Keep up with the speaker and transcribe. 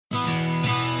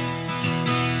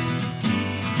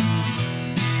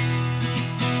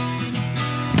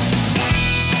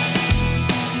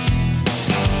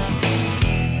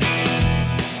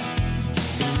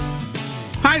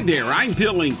there, I'm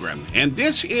Bill Ingram, and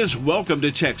this is Welcome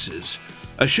to Texas,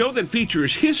 a show that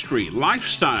features history,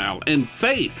 lifestyle, and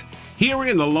faith here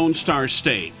in the Lone Star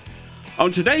State.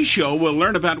 On today's show, we'll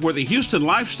learn about where the Houston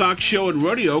Livestock Show and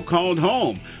Rodeo called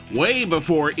home, way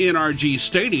before NRG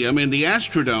Stadium in the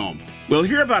Astrodome. We'll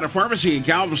hear about a pharmacy in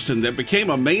Galveston that became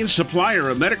a main supplier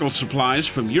of medical supplies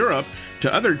from Europe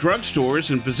to other drugstores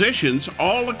and physicians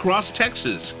all across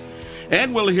Texas.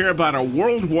 And we'll hear about a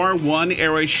World War I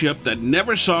era ship that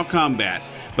never saw combat,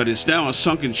 but is now a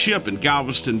sunken ship in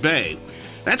Galveston Bay.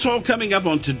 That's all coming up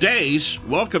on today's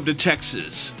Welcome to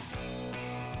Texas.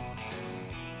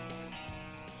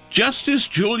 Justus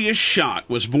Julius Schott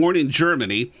was born in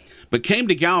Germany, but came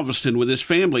to Galveston with his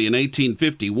family in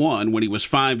 1851 when he was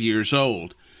 5 years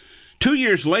old. 2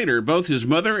 years later, both his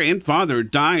mother and father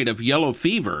died of yellow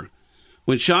fever.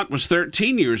 When Schott was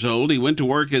 13 years old, he went to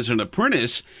work as an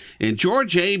apprentice in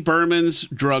George A. Berman's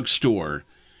drugstore.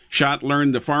 Schott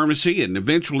learned the pharmacy and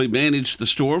eventually managed the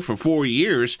store for 4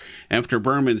 years after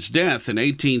Berman's death in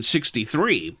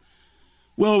 1863.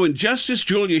 Well, when Justus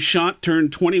Julius Schott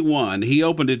turned 21, he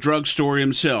opened a drugstore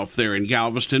himself there in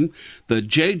Galveston, the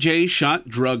J.J. Schott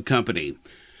Drug Company.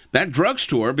 That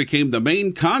drugstore became the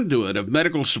main conduit of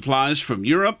medical supplies from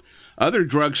Europe, other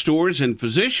drugstores, and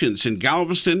physicians in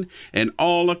Galveston and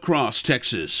all across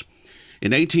Texas.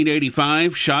 In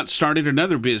 1885, Schott started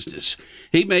another business.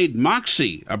 He made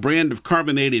Moxie, a brand of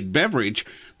carbonated beverage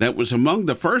that was among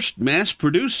the first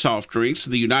mass-produced soft drinks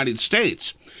in the United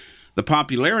States. The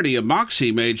popularity of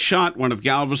Moxie made Schott one of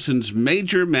Galveston's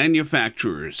major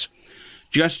manufacturers.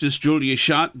 Justus Julius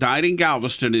Schott died in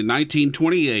Galveston in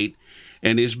 1928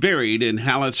 and is buried in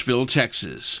Hallettsville,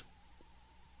 Texas.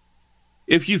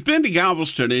 If you've been to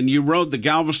Galveston and you rode the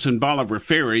Galveston-Bolivar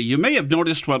Ferry, you may have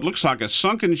noticed what looks like a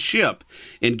sunken ship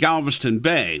in Galveston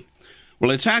Bay.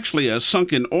 Well, it's actually a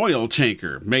sunken oil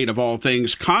tanker made of all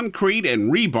things concrete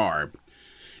and rebar.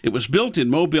 It was built in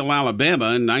Mobile,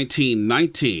 Alabama in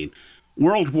 1919.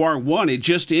 World War I had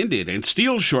just ended, and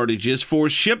steel shortages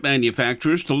forced ship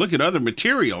manufacturers to look at other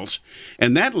materials,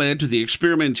 and that led to the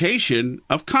experimentation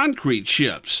of concrete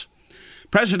ships.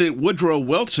 President Woodrow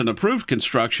Wilson approved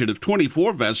construction of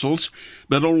 24 vessels,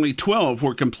 but only 12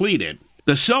 were completed.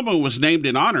 The Selma was named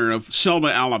in honor of Selma,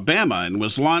 Alabama, and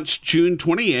was launched June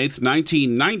 28,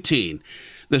 1919.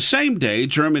 The same day,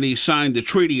 Germany signed the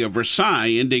Treaty of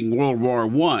Versailles, ending World War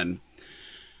I.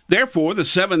 Therefore, the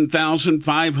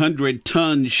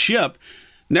 7,500-ton ship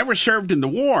never served in the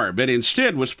war, but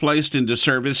instead was placed into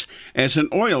service as an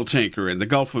oil tanker in the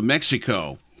Gulf of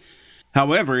Mexico.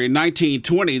 However, in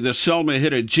 1920, the Selma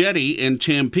hit a jetty in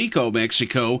Tampico,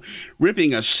 Mexico,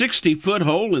 ripping a 60-foot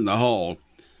hole in the hull.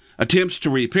 Attempts to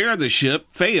repair the ship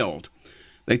failed.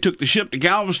 They took the ship to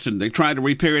Galveston. They tried to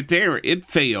repair it there. It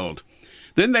failed.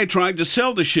 Then they tried to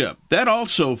sell the ship. That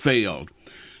also failed.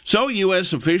 So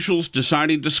U.S. officials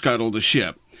decided to scuttle the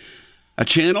ship. A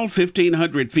channel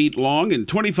 1,500 feet long and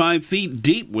 25 feet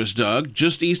deep was dug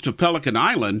just east of Pelican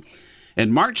Island,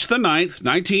 and March the 9th,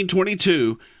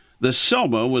 1922, the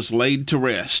Selma was laid to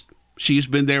rest. She's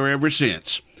been there ever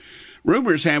since.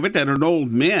 Rumors have it that an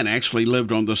old man actually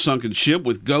lived on the sunken ship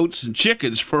with goats and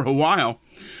chickens for a while.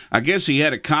 I guess he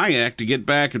had a kayak to get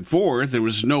back and forth. There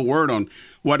was no word on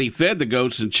what he fed the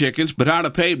goats and chickens, but I'd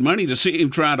have paid money to see him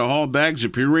try to haul bags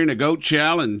of Purina goat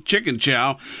chow and chicken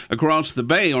chow across the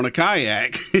bay on a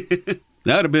kayak.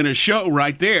 That'd have been a show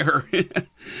right there.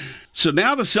 So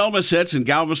now the Selma sits in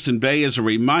Galveston Bay as a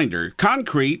reminder.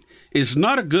 Concrete is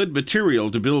not a good material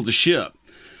to build a ship.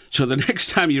 So the next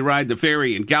time you ride the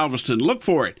ferry in Galveston, look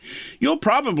for it. You'll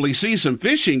probably see some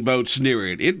fishing boats near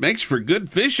it. It makes for good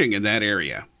fishing in that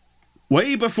area.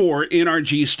 Way before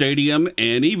NRG Stadium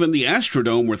and even the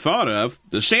Astrodome were thought of,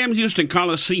 the Sam Houston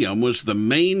Coliseum was the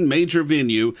main major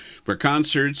venue for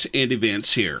concerts and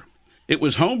events here. It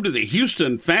was home to the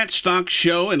Houston Fat Stock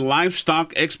Show and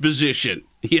Livestock Exposition.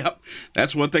 Yep,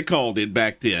 that's what they called it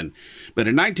back then. But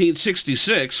in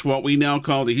 1966, what we now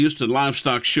call the Houston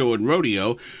Livestock Show and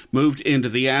Rodeo moved into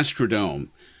the Astrodome.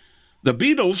 The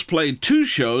Beatles played 2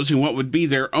 shows in what would be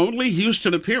their only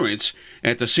Houston appearance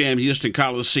at the Sam Houston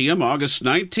Coliseum, August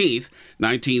 19th,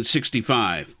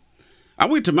 1965. I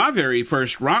went to my very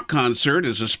first rock concert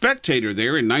as a spectator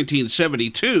there in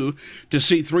 1972 to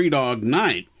see Three Dog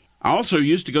Night. I also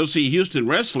used to go see Houston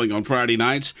wrestling on Friday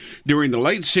nights during the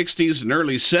late 60s and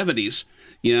early 70s.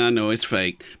 Yeah, I know it's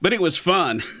fake, but it was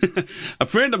fun. A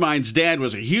friend of mine's dad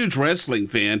was a huge wrestling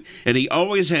fan, and he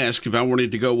always asked if I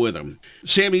wanted to go with him.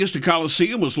 Sam Houston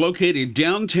Coliseum was located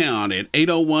downtown at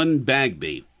 801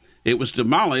 Bagby. It was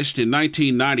demolished in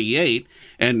 1998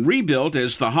 and rebuilt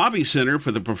as the Hobby Center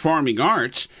for the Performing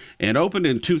Arts and opened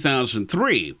in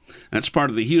 2003. That's part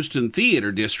of the Houston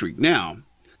Theater District now.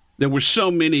 There were so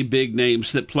many big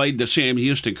names that played the Sam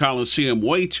Houston Coliseum,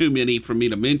 way too many for me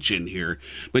to mention here.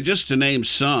 But just to name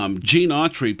some, Gene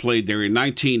Autry played there in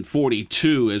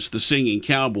 1942 as the singing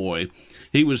cowboy.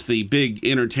 He was the big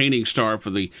entertaining star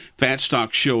for the Fat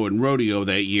Stock Show and Rodeo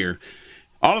that year.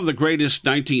 All of the greatest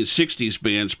 1960s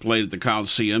bands played at the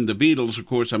Coliseum. The Beatles, of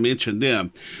course, I mentioned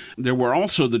them. There were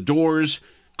also the Doors,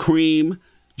 Cream,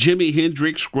 Jimi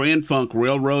Hendrix, Grand Funk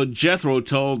Railroad, Jethro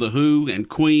Tull, The Who, and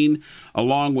Queen,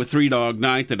 along with Three Dog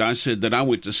Night that I said that I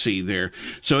went to see there.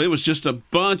 So it was just a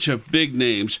bunch of big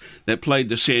names that played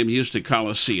the Sam Houston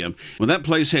Coliseum. Well, that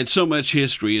place had so much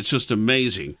history, it's just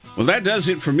amazing. Well, that does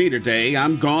it for me today.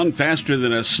 I'm gone faster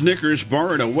than a Snickers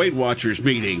bar at a Weight Watchers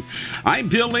meeting. I'm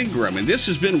Bill Ingram, and this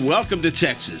has been Welcome to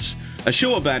Texas, a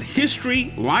show about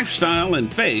history, lifestyle,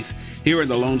 and faith here in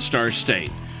the Lone Star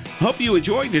State. Hope you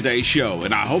enjoyed today's show,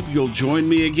 and I hope you'll join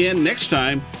me again next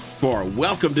time for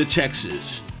Welcome to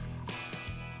Texas.